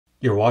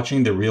You're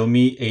watching the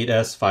Realme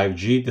 8S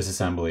 5G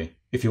disassembly.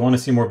 If you want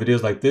to see more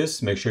videos like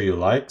this, make sure you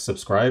like,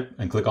 subscribe,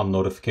 and click on the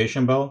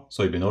notification bell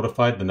so you'll be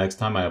notified the next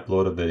time I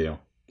upload a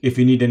video. If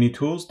you need any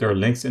tools, there are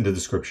links in the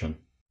description.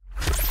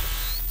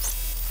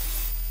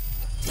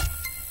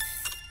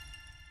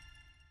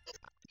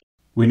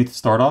 We need to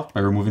start off by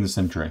removing the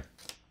SIM tray.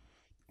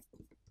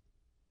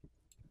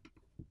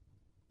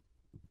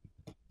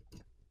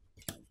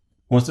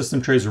 Once the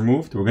SIM tray is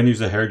removed, we're going to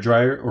use a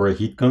hairdryer or a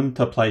heat gun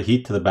to apply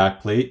heat to the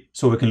back plate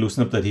so we can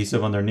loosen up the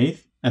adhesive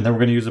underneath, and then we're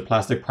going to use a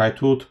plastic pry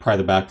tool to pry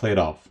the back plate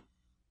off.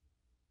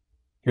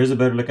 Here's a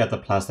better look at the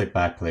plastic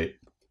back plate.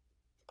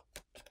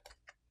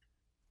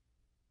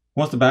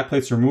 Once the back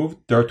plate's removed,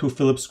 there are two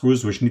Phillips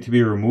screws which need to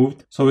be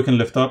removed so we can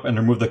lift up and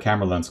remove the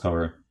camera lens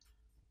cover.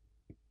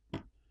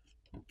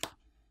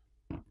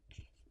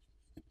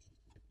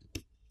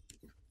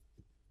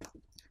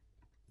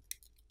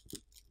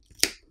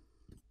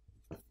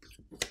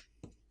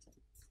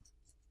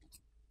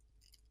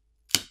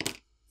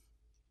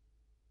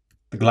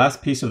 The glass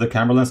piece of the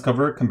camera lens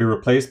cover can be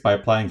replaced by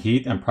applying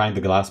heat and prying the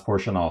glass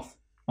portion off.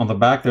 On the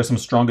back there's some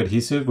strong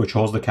adhesive which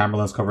holds the camera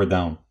lens cover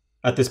down.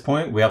 At this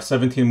point we have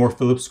 17 more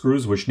Phillips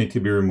screws which need to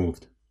be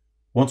removed.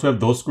 Once we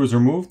have those screws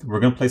removed, we're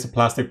going to place a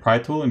plastic pry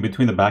tool in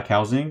between the back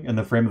housing and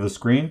the frame of the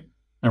screen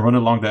and run it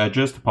along the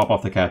edges to pop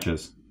off the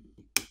catches.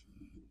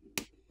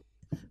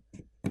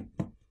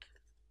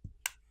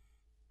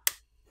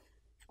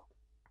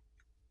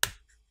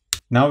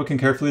 Now we can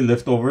carefully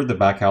lift over the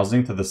back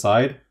housing to the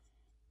side,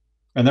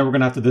 and then we're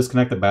going to have to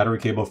disconnect the battery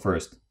cable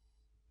first.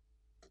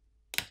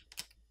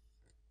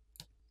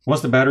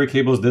 Once the battery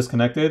cable is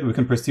disconnected, we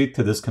can proceed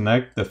to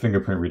disconnect the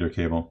fingerprint reader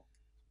cable.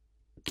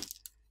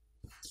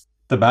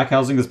 The back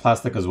housing is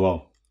plastic as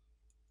well.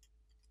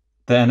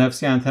 The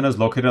Nfc antenna is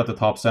located at the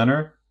top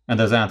center, and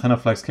there's an antenna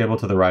flex cable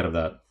to the right of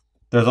that.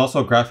 There's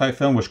also a graphite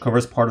film which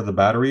covers part of the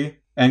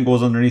battery and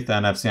goes underneath the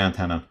Nfc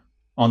antenna.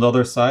 On the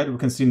other side, we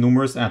can see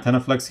numerous antenna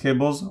flex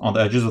cables on the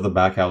edges of the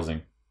back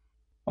housing.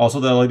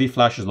 Also, the LED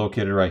flash is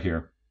located right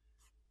here.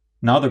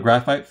 Now the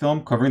graphite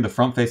film covering the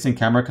front-facing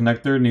camera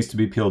connector needs to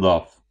be peeled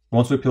off.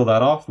 Once we peel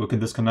that off, we can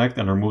disconnect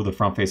and remove the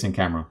front-facing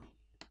camera.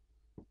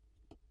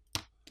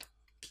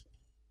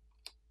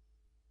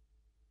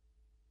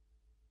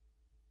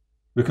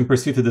 We can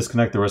proceed to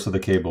disconnect the rest of the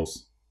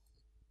cables.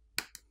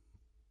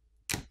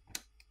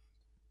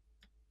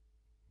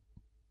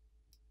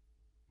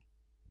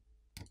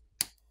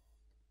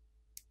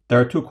 There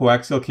are two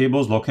coaxial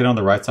cables located on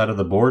the right side of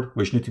the board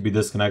which need to be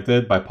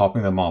disconnected by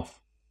popping them off.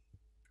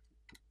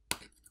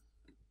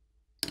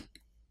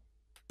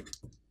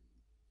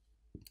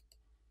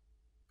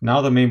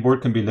 Now the main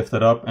board can be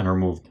lifted up and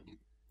removed.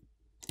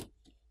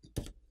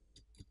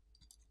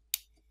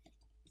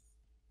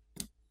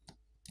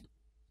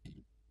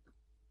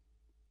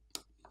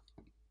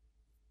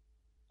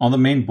 On the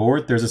main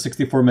board, there's a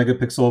 64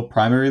 megapixel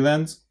primary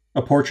lens,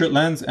 a portrait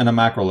lens, and a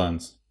macro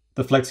lens.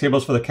 The flex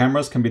cables for the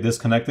cameras can be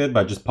disconnected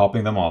by just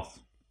popping them off.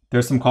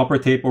 There's some copper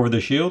tape over the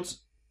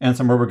shields, and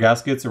some rubber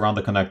gaskets around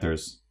the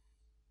connectors.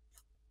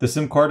 The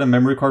SIM card and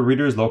memory card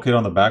reader is located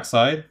on the back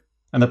side,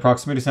 and the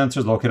proximity sensor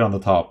is located on the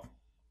top.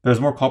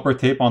 There's more copper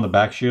tape on the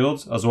back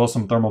shields, as well as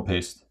some thermal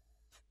paste.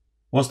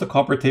 Once the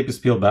copper tape is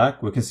peeled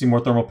back, we can see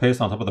more thermal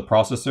paste on top of the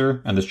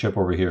processor and this chip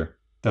over here.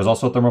 There's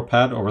also a thermal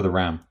pad over the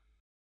RAM.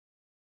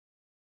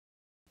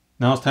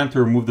 Now it's time to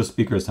remove the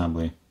speaker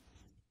assembly.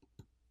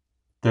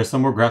 There's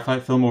some more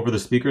graphite film over the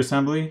speaker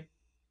assembly,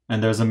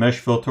 and there's a mesh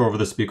filter over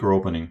the speaker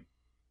opening.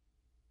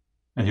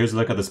 And here's a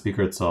look at the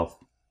speaker itself.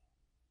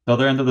 The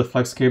other end of the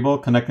flex cable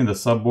connecting the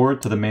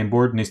subboard to the main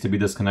board needs to be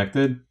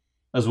disconnected,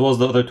 as well as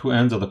the other two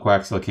ends of the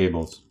coaxial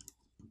cables.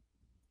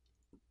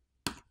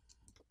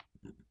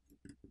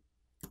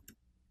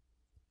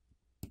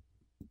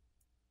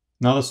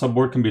 Now the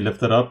subboard can be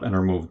lifted up and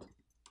removed.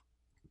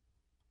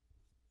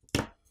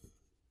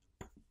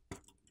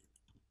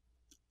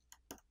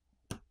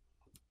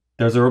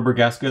 There's a rubber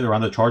gasket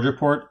around the charger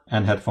port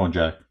and headphone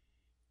jack,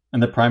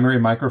 and the primary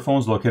microphone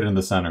is located in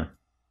the center.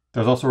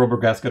 There's also a rubber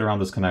gasket around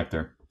this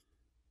connector.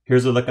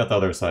 Here's a look at the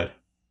other side.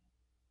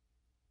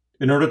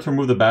 In order to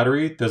remove the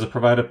battery, there's a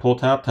provided pull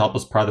tab to help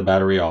us pry the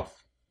battery off.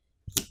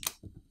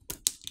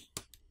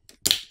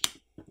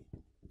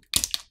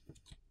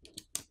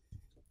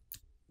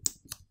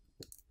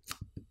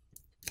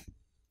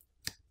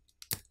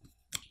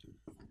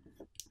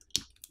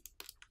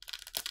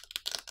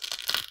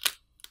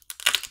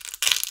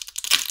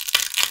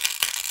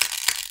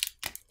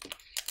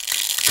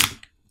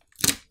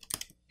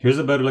 Here's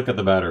a better look at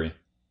the battery.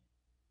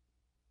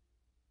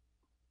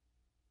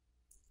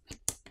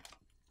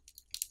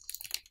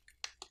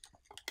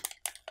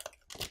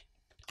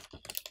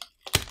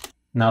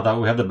 Now that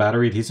we have the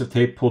battery adhesive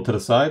tape pulled to the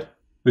side,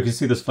 we can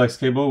see this flex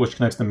cable which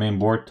connects the main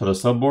board to the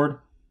subboard,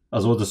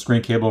 as well as the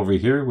screen cable over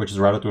here which is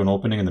routed through an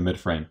opening in the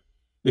mid-frame.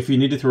 If you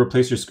needed to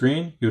replace your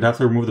screen, you would have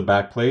to remove the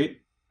back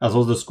plate, as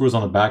well as the screws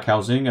on the back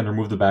housing, and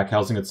remove the back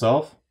housing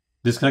itself,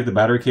 disconnect the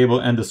battery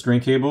cable and the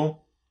screen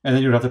cable, and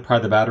then you'd have to pry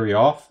the battery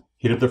off,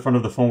 heat up the front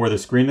of the phone where the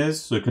screen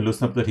is so you can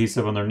loosen up the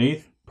adhesive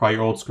underneath, pry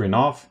your old screen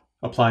off,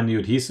 apply new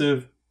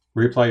adhesive,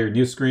 reapply your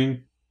new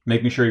screen,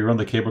 making sure you run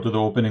the cable through the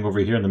opening over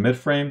here in the mid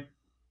frame,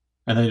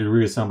 and then you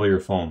reassemble your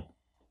phone.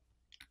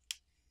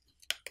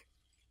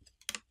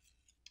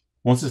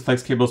 Once this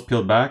flex cable is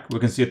peeled back, we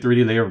can see a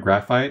 3D layer of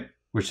graphite,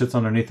 which sits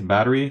underneath the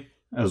battery,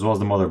 as well as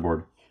the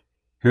motherboard.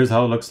 Here's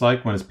how it looks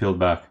like when it's peeled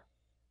back.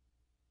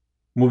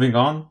 Moving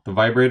on, the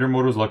vibrator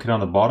motor is located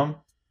on the bottom.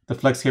 The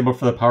flex cable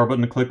for the power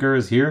button clicker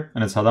is here,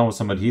 and it's held down with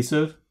some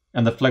adhesive.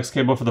 And the flex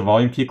cable for the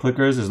volume key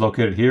clickers is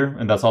located here,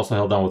 and that's also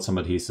held down with some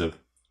adhesive.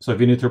 So if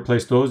you need to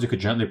replace those, you could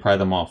gently pry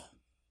them off.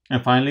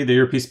 And finally, the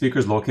earpiece speaker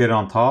is located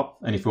on top,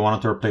 and if you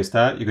wanted to replace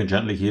that, you can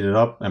gently heat it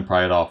up and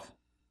pry it off.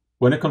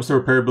 When it comes to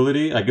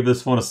repairability, I give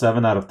this phone a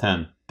 7 out of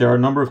 10. There are a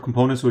number of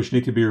components which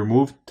need to be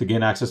removed to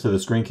gain access to the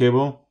screen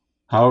cable.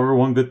 However,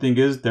 one good thing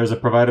is there's a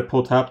provided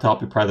pull tab to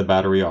help you pry the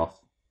battery off.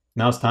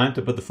 Now it's time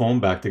to put the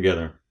phone back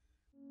together.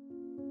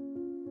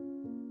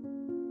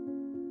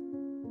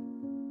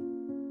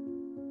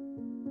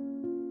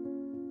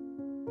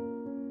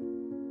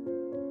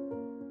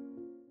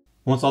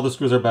 Once all the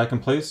screws are back in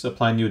place,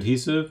 apply new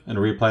adhesive and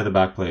reapply the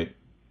back plate.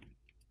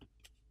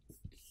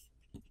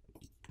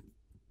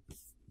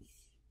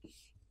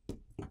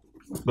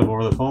 Flip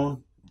over the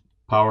phone,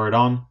 power it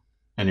on,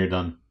 and you're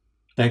done.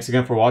 Thanks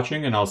again for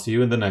watching, and I'll see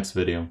you in the next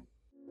video.